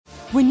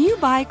When you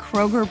buy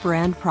Kroger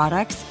brand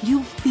products,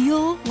 you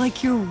feel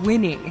like you're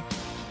winning.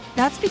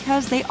 That's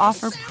because they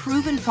offer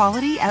proven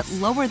quality at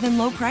lower than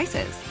low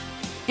prices.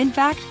 In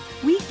fact,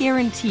 we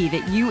guarantee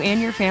that you and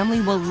your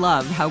family will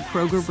love how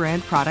Kroger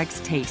brand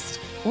products taste,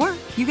 or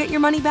you get your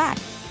money back.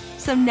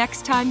 So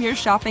next time you're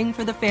shopping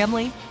for the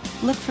family,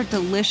 look for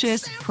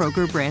delicious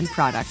Kroger brand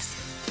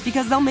products,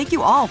 because they'll make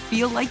you all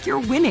feel like you're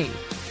winning.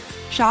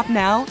 Shop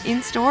now,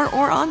 in-store,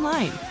 or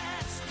online.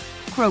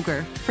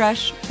 Kroger,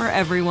 fresh for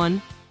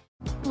everyone.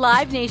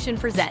 Live Nation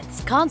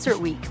presents Concert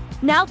Week.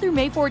 Now through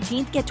May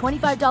 14th, get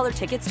 $25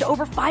 tickets to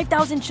over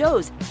 5,000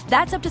 shows.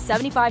 That's up to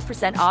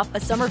 75% off a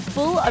summer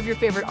full of your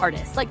favorite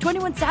artists like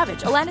 21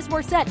 Savage, Alanis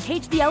Morissette,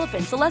 Cage the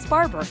Elephant, Celeste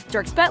Barber,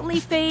 Dierks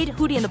Bentley, Fade,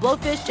 Hootie and the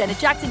Blowfish, Janet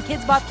Jackson,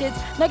 Kids Bop Kids,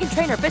 Meghan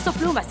Trainor, Peso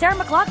Pluma, Sarah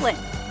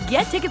McLachlan.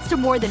 Get tickets to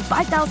more than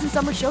 5,000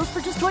 summer shows for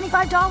just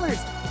 $25.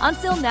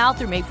 Until now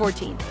through May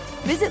 14th.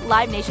 Visit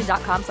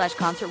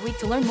LiveNation.com/Concert Week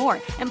to learn more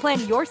and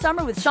plan your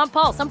summer with Sean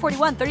Paul, Sum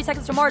 41, 30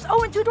 Seconds to Mars,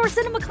 and Two Door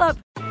Cinema Club.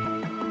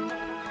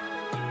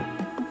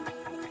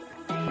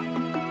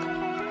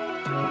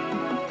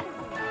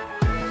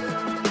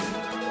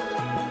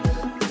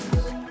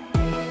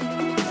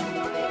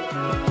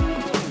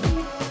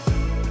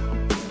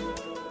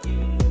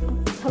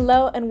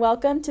 Hello and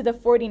welcome to the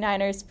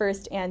 49ers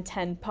First and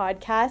 10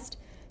 podcast.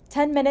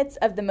 10 minutes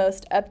of the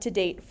most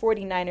up-to-date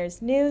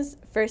 49ers news,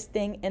 first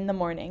thing in the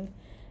morning.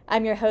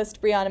 I'm your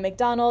host, Brianna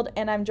McDonald,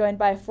 and I'm joined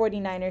by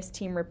 49ers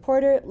team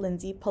reporter,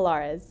 Lindsay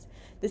Polares.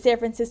 The San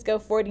Francisco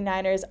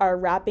 49ers are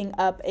wrapping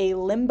up a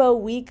limbo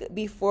week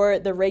before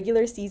the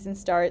regular season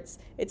starts.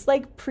 It's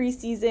like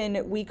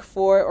preseason week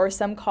 4, or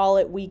some call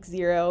it week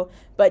 0,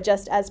 but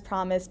just as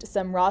promised,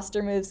 some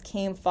roster moves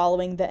came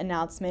following the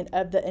announcement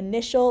of the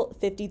initial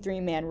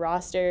 53-man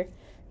roster.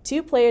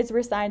 2 players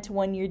were signed to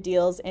one-year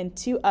deals and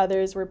 2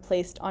 others were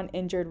placed on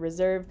injured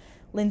reserve.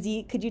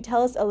 Lindsay, could you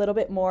tell us a little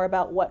bit more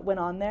about what went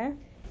on there?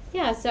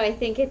 Yeah, so I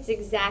think it's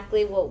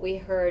exactly what we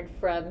heard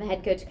from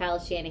head coach Kyle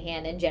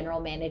Shanahan and general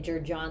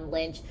manager John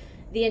Lynch.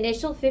 The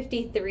initial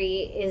 53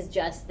 is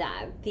just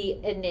that,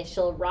 the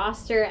initial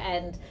roster,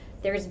 and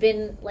there's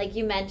been, like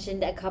you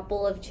mentioned, a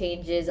couple of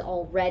changes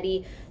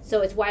already.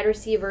 So it's wide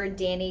receiver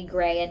Danny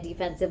Gray and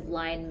defensive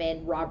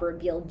lineman Robert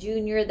Beal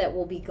Jr. that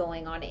will be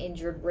going on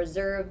injured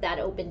reserve. That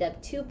opened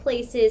up 2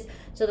 places.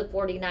 So the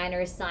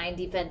 49ers signed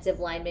defensive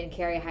lineman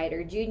Kerry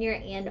Hyder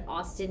Jr. and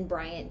Austin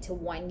Bryant to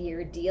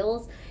one-year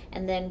deals.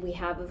 And then we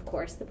have, of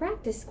course, the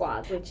practice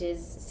squad, which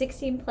is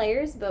 16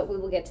 players, but we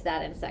will get to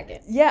that in a second.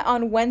 Yeah,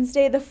 on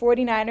Wednesday, the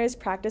 49ers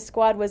practice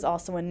squad was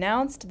also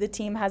announced. The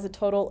team has a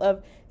total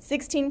of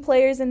 16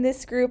 players in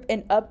this group,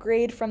 an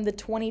upgrade from the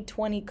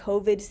 2020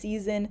 COVID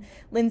season.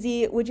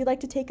 Lindsay, would you like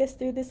to take us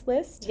through this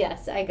list?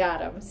 Yes, I got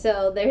them.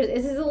 So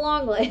this is a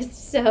long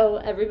list, so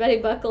everybody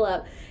buckle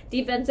up.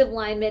 Defensive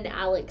lineman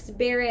Alex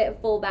Barrett,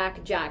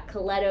 fullback Jack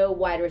Coletto,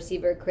 wide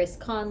receiver Chris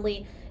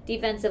Conley,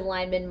 defensive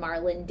lineman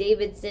Marlon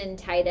Davidson,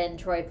 tight end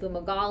Troy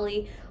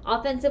Fumagalli,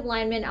 offensive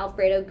lineman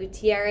Alfredo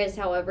Gutierrez.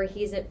 However,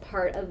 he's a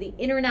part of the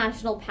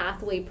International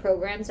Pathway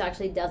Program, so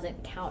actually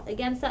doesn't count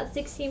against that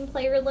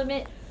 16-player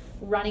limit.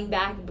 Running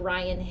back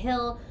Brian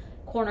Hill,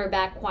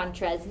 cornerback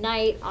Quantrez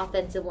Knight,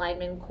 offensive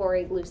lineman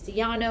Corey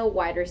Luciano,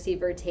 wide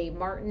receiver Tay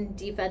Martin,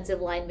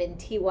 defensive lineman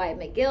T.Y.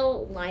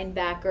 McGill,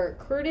 linebacker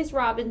Curtis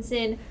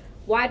Robinson,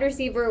 wide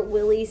receiver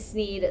Willie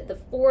Snead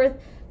IV,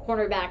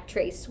 cornerback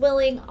Trey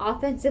Swilling,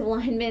 offensive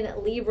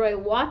lineman Leroy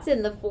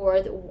Watson IV,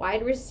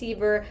 wide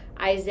receiver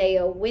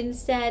Isaiah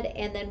Winstead,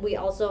 and then we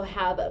also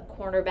have a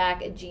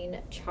cornerback Gene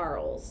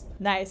Charles.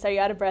 Nice. Are you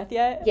out of breath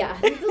yet? Yeah,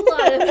 that's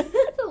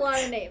a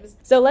lot of names.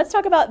 So let's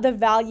talk about the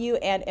value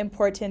and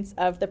importance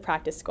of the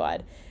practice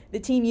squad. The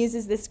team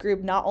uses this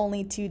group not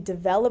only to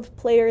develop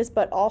players,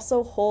 but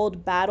also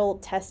hold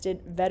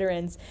battle-tested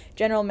veterans.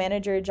 General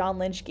manager John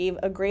Lynch gave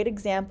a great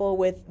example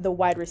with the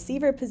wide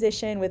receiver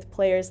position with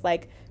players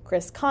like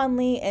Chris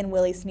Conley and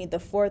Willie Snead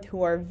IV,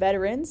 who are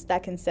veterans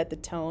that can set the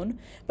tone.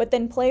 But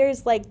then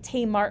players like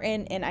Tay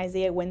Martin and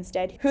Isaiah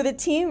Winstead, who the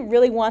team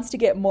really wants to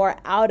get more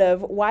out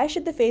of. Why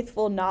should the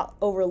faithful not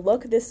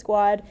overlook this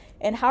squad?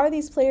 And how are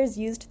these players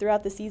used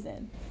throughout the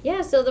season?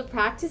 Yeah, so the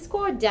practice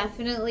squad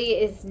definitely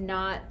is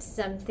not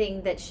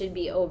something that should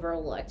be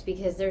overlooked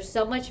because there's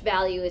so much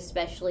value,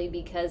 especially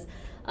because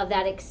of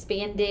that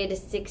expanded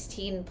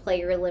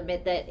 16-player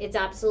limit, that it's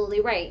absolutely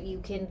right. You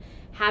can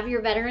have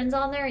your veterans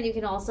on there, and you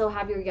can also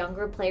have your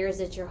younger players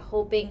that you're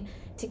hoping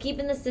to keep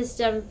in the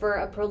system for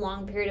a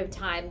prolonged period of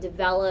time,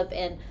 develop,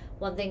 and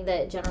one thing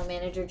that general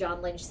manager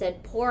John Lynch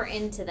said, pour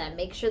into them.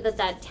 Make sure that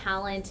that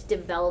talent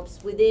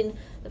develops within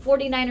the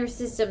 49ers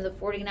system, the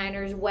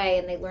 49ers way,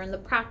 and they learn the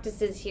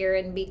practices here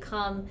and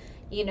become,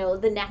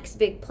 the next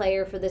big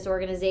player for this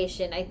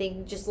organization. I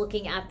think just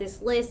looking at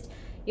this list,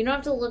 you don't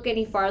have to look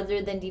any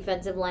farther than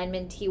defensive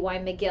lineman T.Y.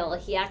 McGill.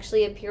 He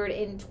actually appeared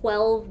in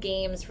 12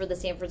 games for the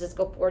San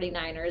Francisco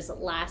 49ers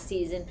last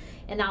season,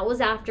 and that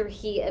was after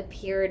he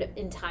appeared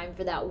in time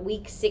for that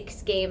Week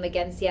 6 game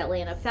against the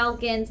Atlanta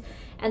Falcons.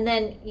 And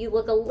then you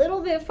look a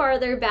little bit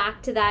farther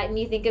back to that, and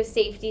you think of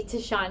safety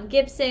Tashawn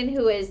Gibson,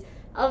 who is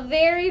a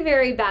very,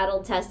 very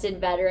battle-tested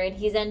veteran.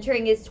 He's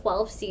entering his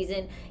 12th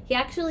season. He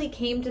actually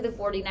came to the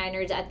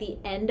 49ers at the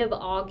end of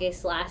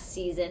August last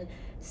season.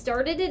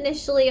 Started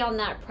initially on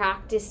that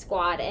practice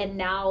squad and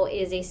now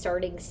is a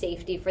starting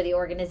safety for the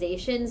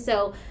organization.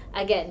 So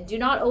again, do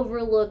not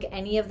overlook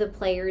any of the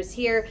players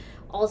here.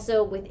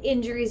 Also, with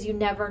injuries, you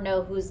never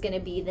know who's going to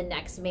be the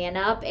next man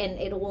up, and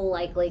it will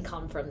likely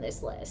come from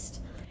this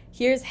list.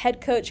 Here's head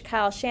coach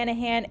Kyle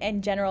Shanahan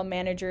and general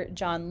manager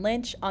John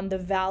Lynch on the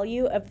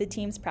value of the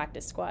team's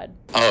practice squad.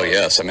 Oh,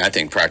 yes. I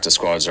think practice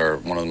squads are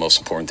one of the most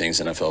important things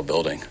in NFL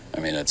building.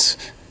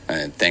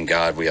 And thank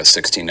God we have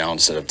 16 now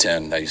instead of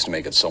 10. That used to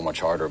make it so much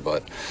harder,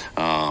 but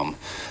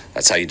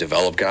that's how you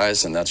develop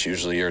guys, and that's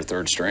usually your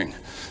third string.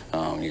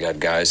 You got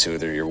guys who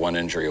you're one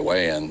injury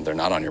away and they're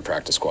not on your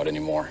practice squad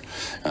anymore.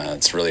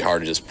 It's really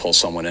hard to just pull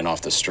someone in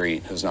off the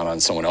street who's not on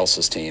someone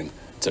else's team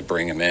to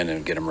bring them in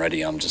and get them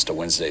ready on just a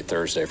Wednesday,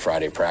 Thursday,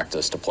 Friday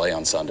practice to play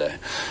on Sunday.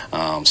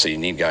 So you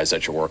need guys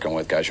that you're working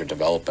with, guys you're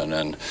developing,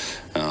 and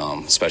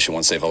especially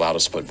once they've allowed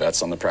us to put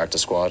vets on the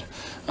practice squad,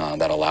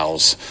 that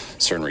allows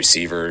certain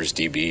receivers,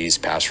 DBs,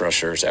 pass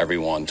rushers,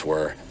 everyone to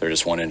where they're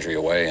just one injury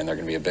away and they're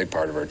going to be a big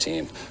part of our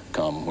team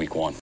come week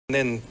one. And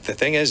then the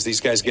thing is,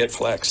 these guys get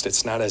flexed.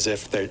 It's not as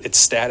if it's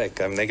static.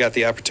 They got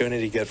the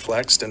opportunity to get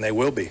flexed, and they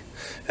will be.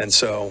 And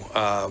so,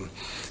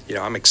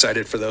 I'm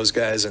excited for those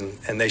guys,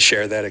 and they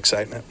share that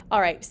excitement.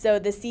 All right, so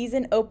the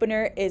season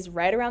opener is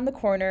right around the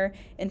corner,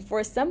 and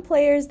for some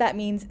players, that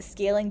means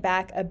scaling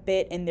back a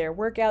bit in their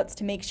workouts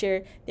to make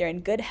sure they're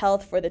in good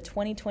health for the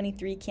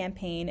 2023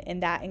 campaign,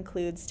 and that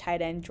includes tight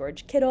end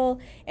George Kittle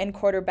and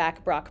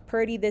quarterback Brock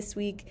Purdy this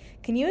week.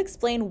 Can you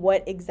explain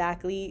what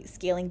exactly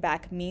scaling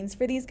back means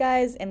for these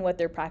guys and what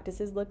their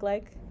practices look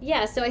like?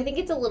 Yeah, so I think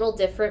it's a little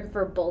different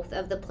for both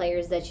of the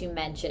players that you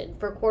mentioned.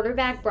 For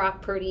quarterback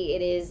Brock Purdy,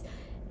 it is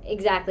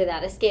exactly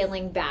that, a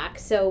scaling back.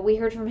 So we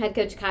heard from head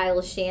coach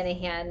Kyle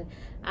Shanahan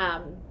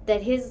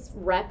that his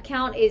rep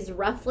count is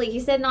roughly, he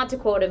said not to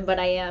quote him, but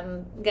I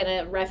am going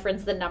to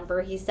reference the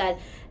number. He said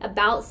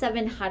about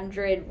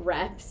 700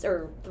 reps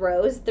or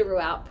throws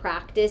throughout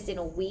practice in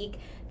a week.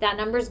 That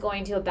number is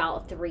going to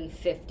about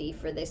 350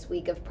 for this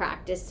week of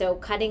practice. So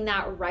cutting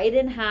that right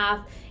in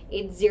half.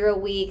 It's 0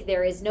 week.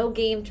 There is no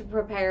game to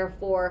prepare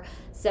for.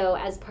 So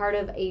as part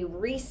of a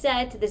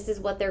reset, this is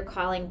what they're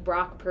calling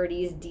Brock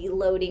Purdy's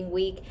deloading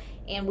week.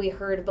 And we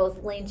heard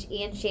both Lynch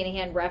and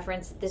Shanahan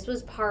reference this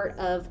was part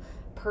of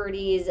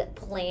Purdy's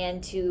plan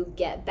to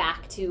get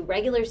back to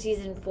regular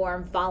season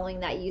form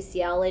following that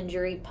UCL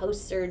injury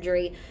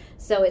post-surgery.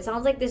 So it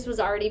sounds like this was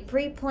already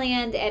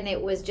pre-planned, and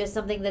it was just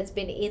something that's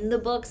been in the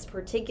books,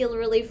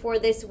 particularly for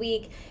this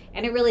week.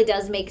 And it really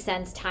does make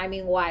sense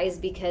timing-wise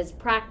because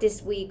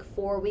practice week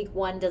for week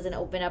one doesn't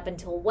open up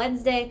until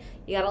Wednesday.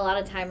 You got a lot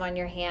of time on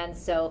your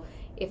hands, so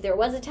if there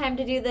was a time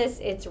to do this,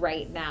 it's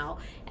right now.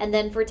 And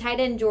then for tight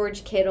end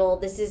George Kittle,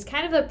 this is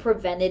kind of a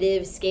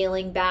preventative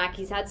scaling back.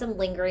 He's had some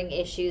lingering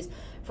issues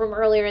from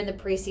earlier in the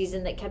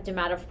preseason that kept him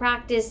out of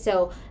practice.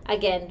 So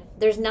again,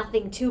 there's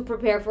nothing to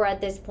prepare for at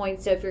this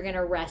point. So if you're going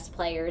to rest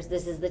players,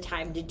 this is the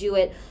time to do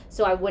it.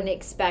 So I wouldn't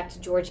expect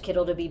George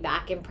Kittle to be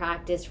back in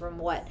practice from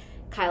what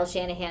Kyle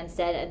Shanahan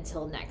said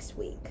until next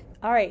week.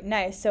 All right,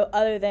 nice. So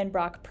other than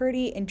Brock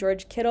Purdy and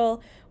George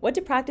Kittle, what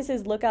do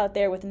practices look out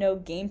there with no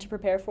game to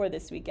prepare for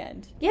this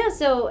weekend? Yeah,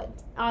 so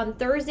on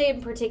Thursday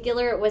in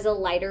particular, it was a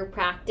lighter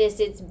practice.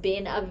 It's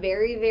been a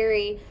very,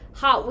 very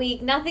hot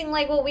week. Nothing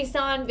like what we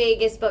saw in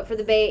Vegas, but for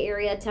the Bay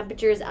Area,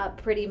 temperatures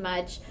up pretty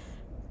much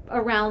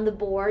around the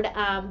board.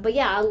 But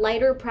yeah, a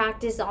lighter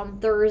practice on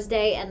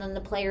Thursday, and then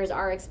the players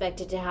are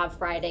expected to have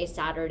Friday,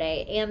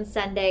 Saturday, and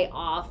Sunday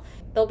off.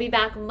 They'll be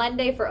back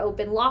Monday for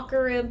open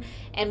locker room,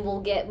 and we'll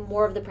get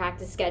more of the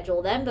practice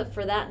schedule then. But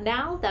for that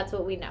now, that's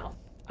what we know.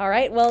 All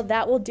right, well,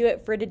 that will do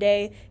it for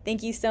today.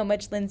 Thank you so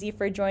much, Lindsay,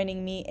 for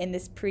joining me in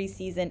this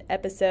preseason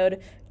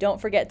episode. Don't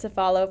forget to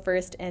follow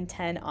First and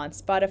 10 on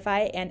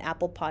Spotify and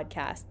Apple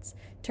Podcasts.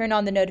 Turn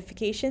on the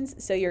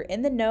notifications so you're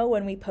in the know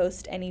when we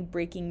post any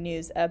breaking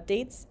news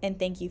updates. And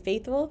thank you,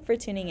 Faithful, for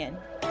tuning in.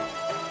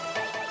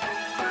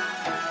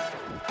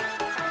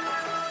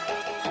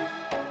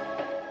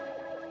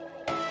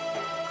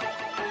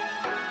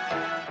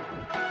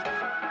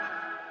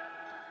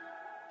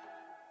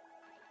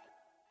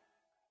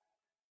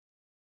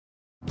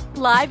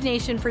 Live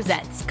Nation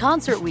presents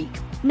Concert Week.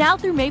 Now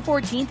through May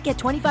 14th, get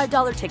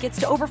 $25 tickets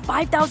to over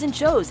 5,000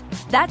 shows.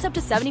 That's up to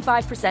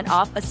 75%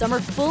 off a summer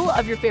full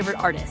of your favorite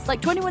artists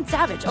like 21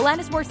 Savage,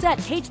 Alanis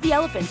Morissette, Cage the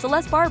Elephant,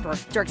 Celeste Barber,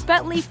 Dierks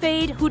Bentley,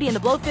 Fade, Hootie and the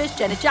Blowfish,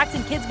 Janet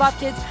Jackson, Kids Bop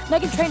Kids,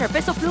 Meghan Trainor,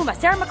 Peso Pluma,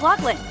 Sarah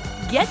McLachlan.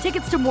 Get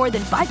tickets to more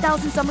than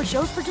 5,000 summer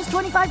shows for just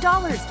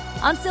 $25.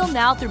 Until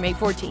now through May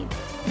 14th.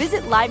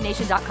 Visit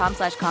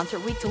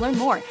LiveNation.com/Concert Week to learn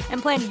more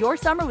and plan your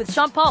summer with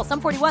Sean Paul,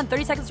 Sum 41,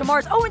 30 Seconds to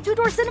Mars, and Two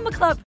Door Cinema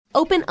Club.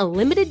 Open a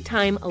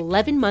limited-time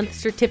 11-month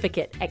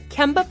certificate at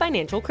Kemba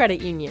Financial Credit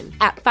Union.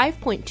 At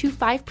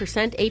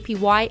 5.25%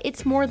 APY,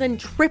 it's more than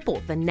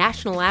triple the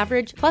national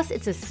average, plus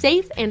it's a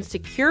safe and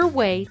secure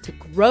way to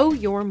grow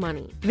your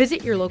money.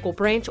 Visit your local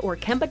branch or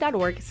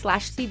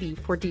kemba.org/cd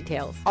for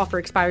details. Offer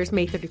expires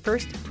May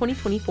 31st,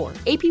 2024.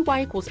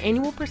 APY equals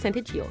annual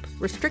percentage yield.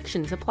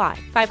 Restrictions apply.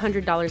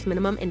 $500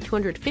 minimum and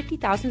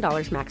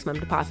 $250,000 maximum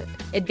deposit.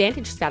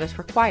 Advantage status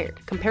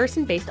required.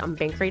 Comparison based on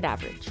bank rate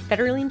average.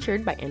 Federally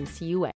insured by NCUA.